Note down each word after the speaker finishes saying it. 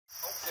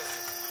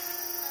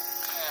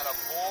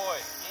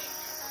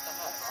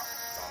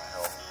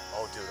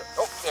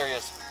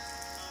is.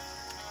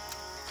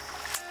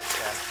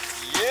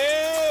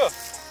 Yeah!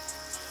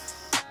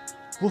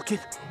 Look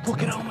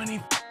at how many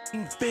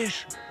f***ing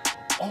fish.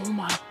 Oh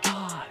my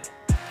God.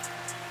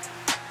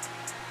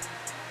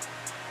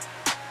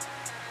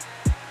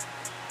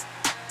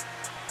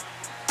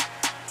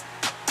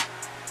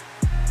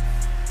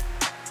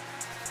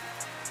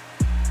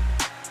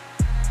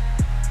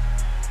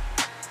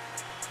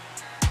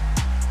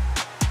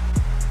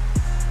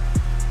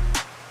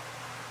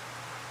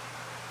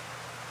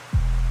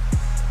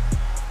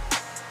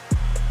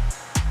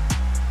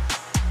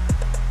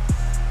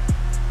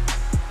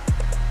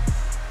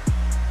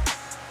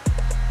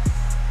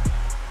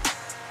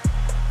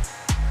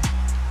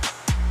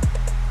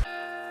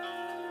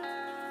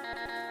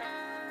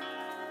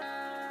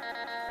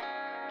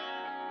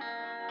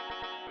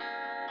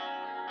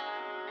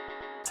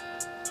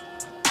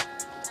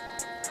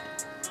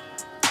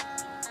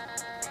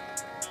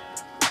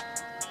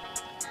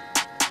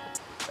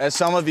 As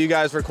some of you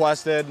guys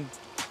requested,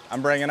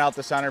 I'm bringing out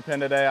the center pin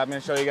today. I'm gonna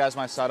show you guys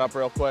my setup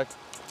real quick.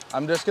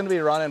 I'm just gonna be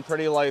running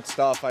pretty light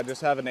stuff. I just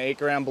have an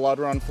 8-gram blood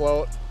run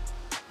float,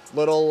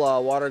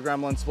 little water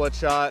gremlin split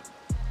shot.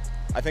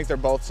 I think they're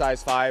both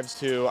size 5s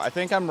too. I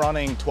think I'm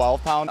running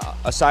 12-pound,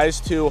 a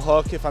size 2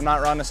 hook. If I'm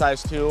not running a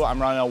size 2,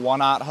 I'm running a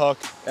 1/0 hook.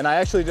 And I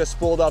actually just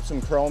spooled up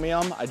some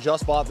chromium. I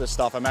just bought this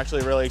stuff. I'm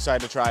actually really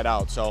excited to try it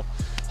out. So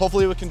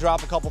hopefully we can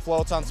drop a couple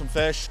floats on some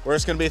fish. We're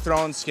just gonna be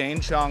throwing skein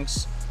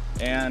chunks.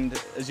 And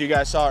as you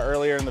guys saw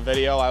earlier in the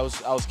video, I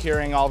was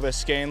curing all this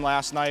skein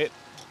last night,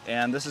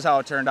 and this is how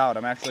it turned out.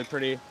 I'm actually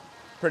pretty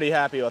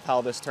happy with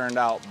how this turned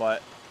out.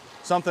 But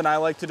something I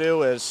like to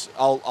do is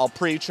I'll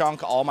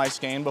pre-chunk all my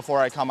skein before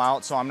I come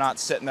out, so I'm not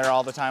sitting there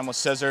all the time with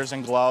scissors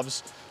and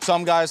gloves.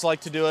 Some guys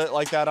like to do it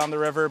like that on the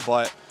river,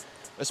 but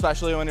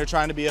especially when you're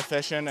trying to be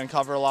efficient and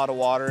cover a lot of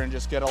water and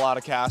just get a lot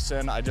of casts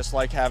in, I just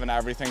like having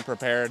everything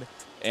prepared.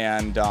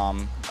 And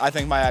I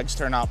think my eggs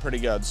turn out pretty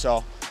good.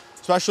 So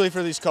especially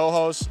for these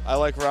cohos, I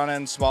like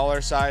running smaller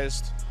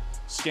sized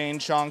skein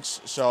chunks.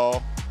 So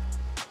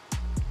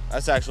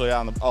that's actually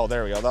on the, oh,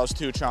 there we go. That was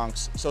 2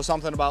 chunks. So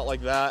something about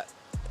like that.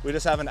 We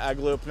just have an egg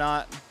loop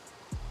knot,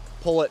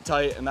 pull it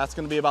tight, and that's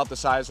gonna be about the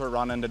size we're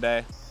running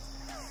today.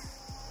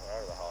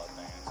 Whatever the hell that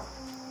thing is.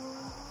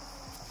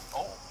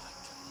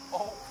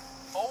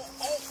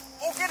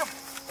 Oh, get him!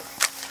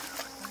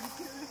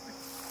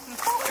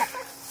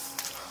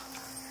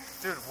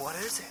 Dude, what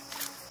is it?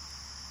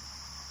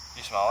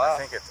 You smell that?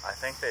 I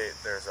think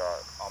there's a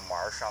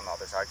marsh on the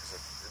other side because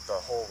the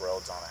whole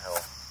road's on a hill.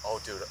 Oh,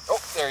 dude. Oh,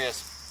 there he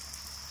is.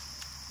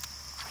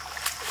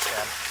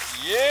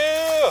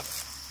 Yeah!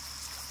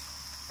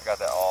 I got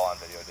that all on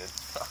video, dude.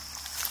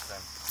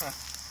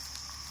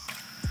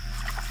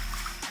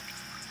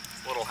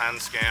 Little hen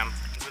scam.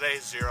 Today,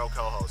 0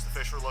 cohos. The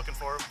fish we're looking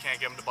for, we can't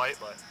get them to bite,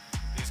 but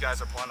these guys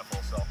are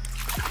plentiful, so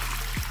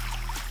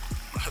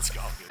let's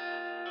go, dude.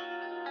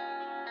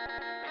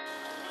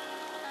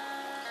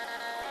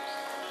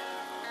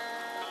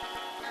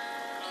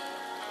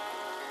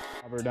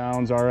 Rubber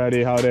downs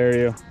already, how dare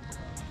you?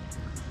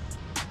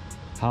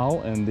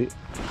 How in the...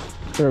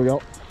 There we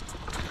go.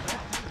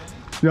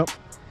 Yep.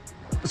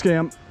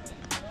 Scam.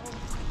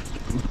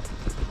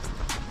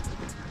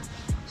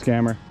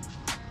 Scammer.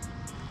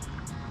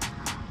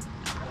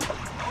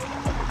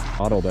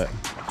 Bottled it.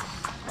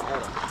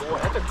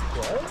 That's a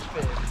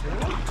goldfish,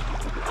 dude.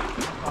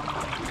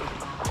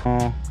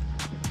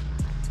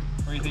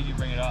 Where do you think you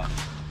bring it up?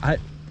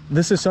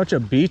 This is such a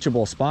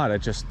beachable spot.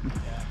 It just...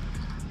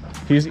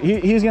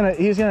 He's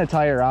gonna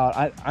tire out.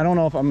 I don't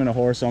know if I'm gonna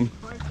horse him.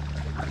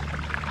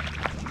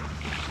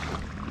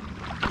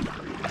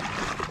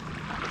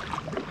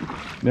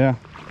 Yeah.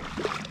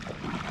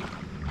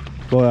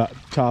 Blow that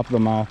top of the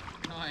mouth.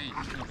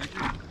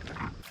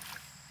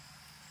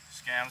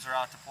 Scams are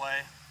out to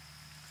play.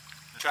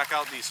 Check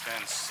out these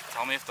fins.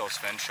 Tell me if those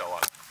fins show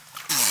up.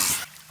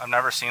 I've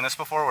never seen this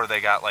before where they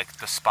got like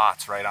the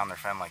spots right on their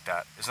fin like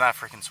that. Isn't that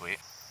freaking sweet?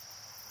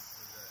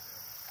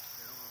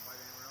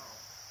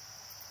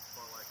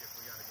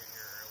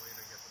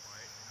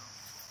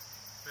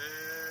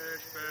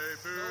 Fish,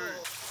 baby!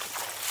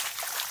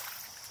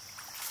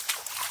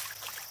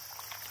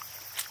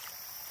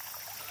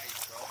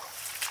 Nice, bro.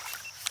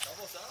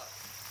 Almost up.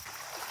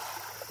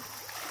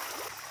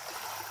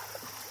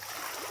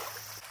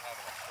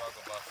 Having a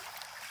struggle buff.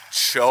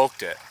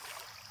 Choked it.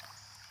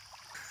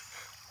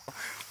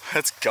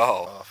 Let's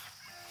go.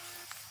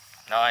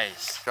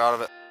 Nice. Out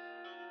of it.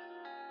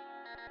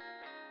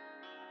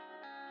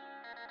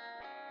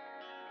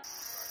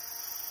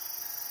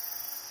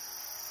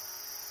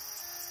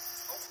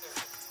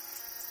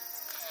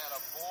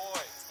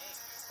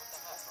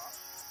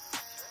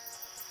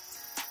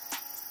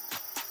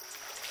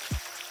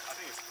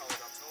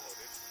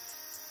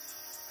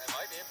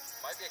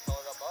 Might be a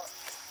colored up buck.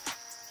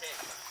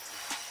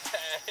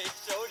 He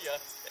showed you.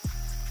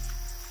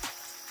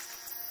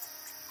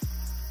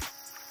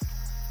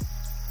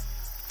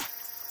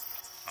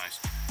 Nice.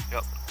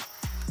 Yep.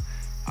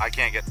 I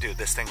can't get, dude,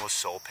 this thing was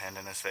so pinned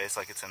in his face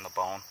like it's in the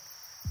bone.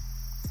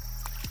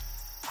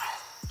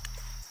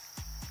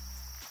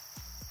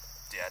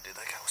 yeah, dude,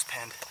 that guy was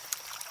pinned.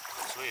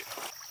 Sweet.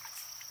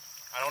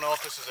 I don't know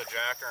if this is a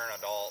jack or an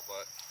adult,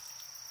 but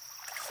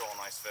still a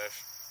nice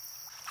fish.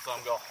 So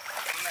I'm going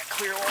in that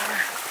clear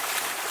water.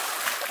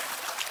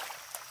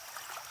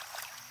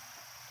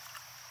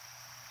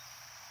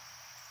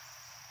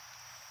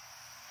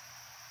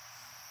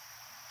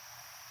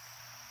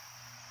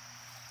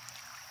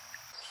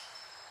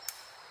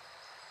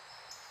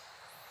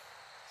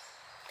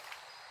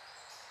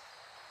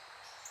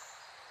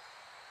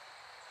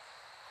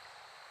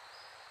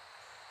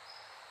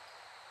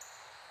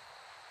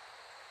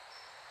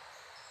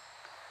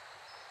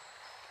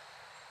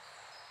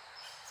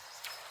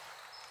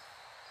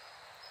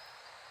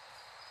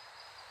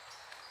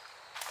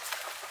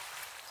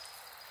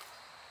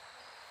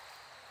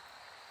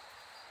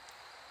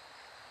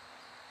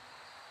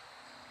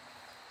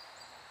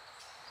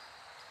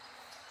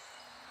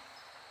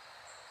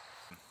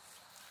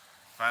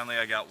 Finally,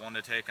 I got one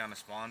to take on a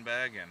spawn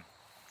bag, and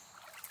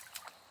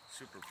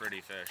super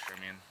pretty fish. I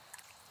mean,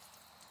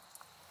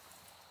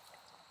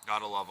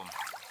 gotta love them.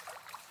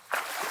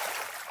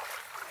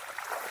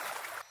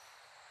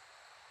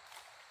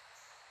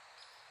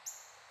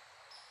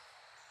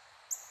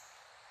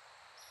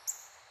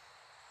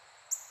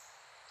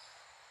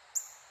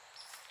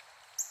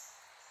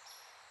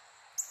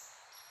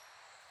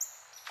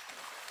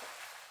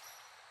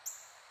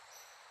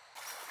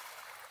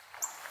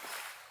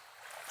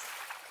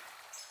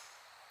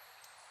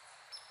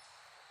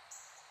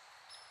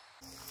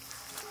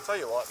 Tell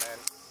you what, man,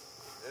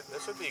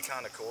 this would be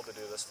kind of cool to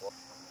do this float.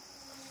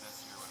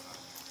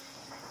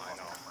 I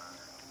know.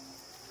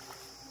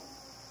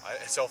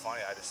 It's so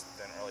funny, I just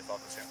didn't really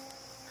focus him.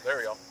 There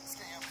we go.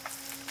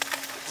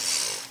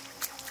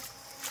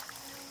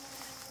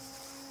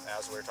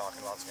 As we were talking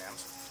about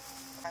scams.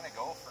 Kind of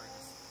go for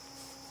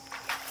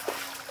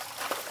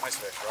Nice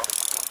fish, bro.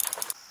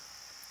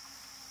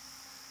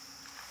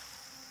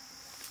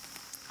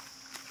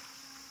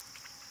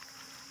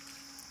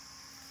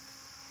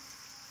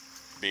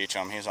 Beach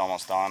him, he's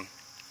almost done.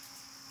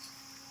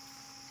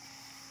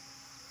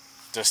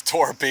 Just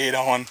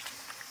torpedoing.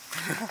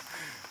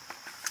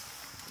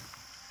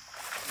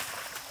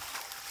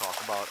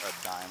 Talk about a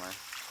dimer.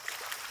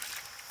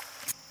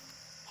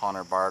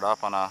 Hunter barred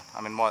up on a,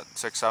 I mean, what,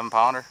 6-7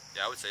 pounder?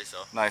 Yeah, I would say so.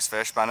 Nice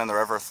fish, been in the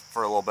river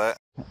for a little bit.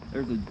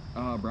 There's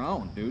a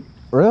brown, dude.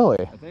 Really?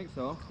 I think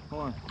so.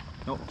 Hold on.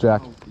 Nope.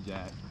 Jack. Oh,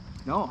 Jack.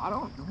 No, I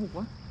don't know.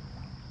 What?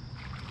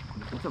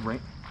 What's a rain?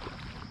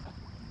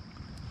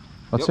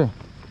 Let's see.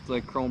 It's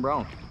like chrome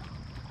brown.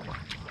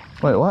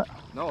 Wait, what?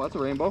 No, that's a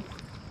rainbow.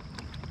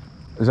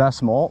 Is that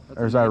smolt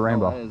or is that a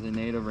rainbow? That is a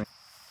native rainbow.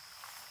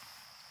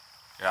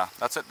 Yeah,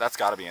 that's it. That's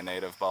got to be a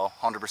native bow,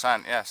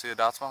 100%. Yeah, see the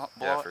dots below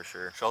Yeah, it? for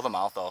sure. Show them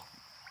out though.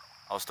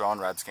 I was throwing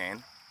red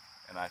skein,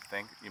 and I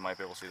think you might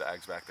be able to see the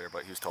eggs back there,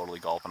 but he was totally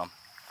gulping them.